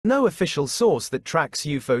no official source that tracks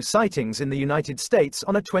UFO sightings in the United States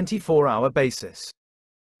on a 24-hour basis.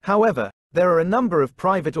 However, there are a number of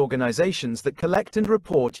private organizations that collect and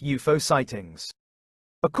report UFO sightings.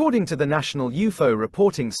 According to the National UFO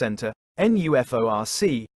Reporting Center,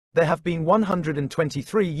 NUFORC, there have been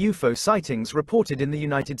 123 UFO sightings reported in the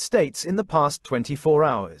United States in the past 24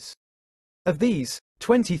 hours. Of these,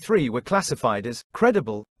 23 were classified as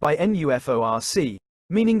credible by NUFORC,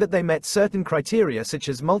 meaning that they met certain criteria such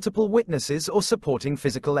as multiple witnesses or supporting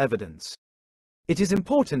physical evidence. It is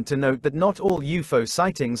important to note that not all UFO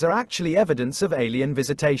sightings are actually evidence of alien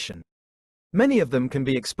visitation. Many of them can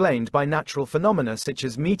be explained by natural phenomena such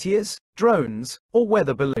as meteors, drones, or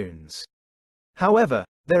weather balloons. However,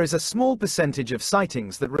 there is a small percentage of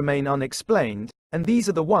sightings that remain unexplained, and these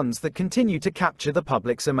are the ones that continue to capture the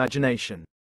public's imagination.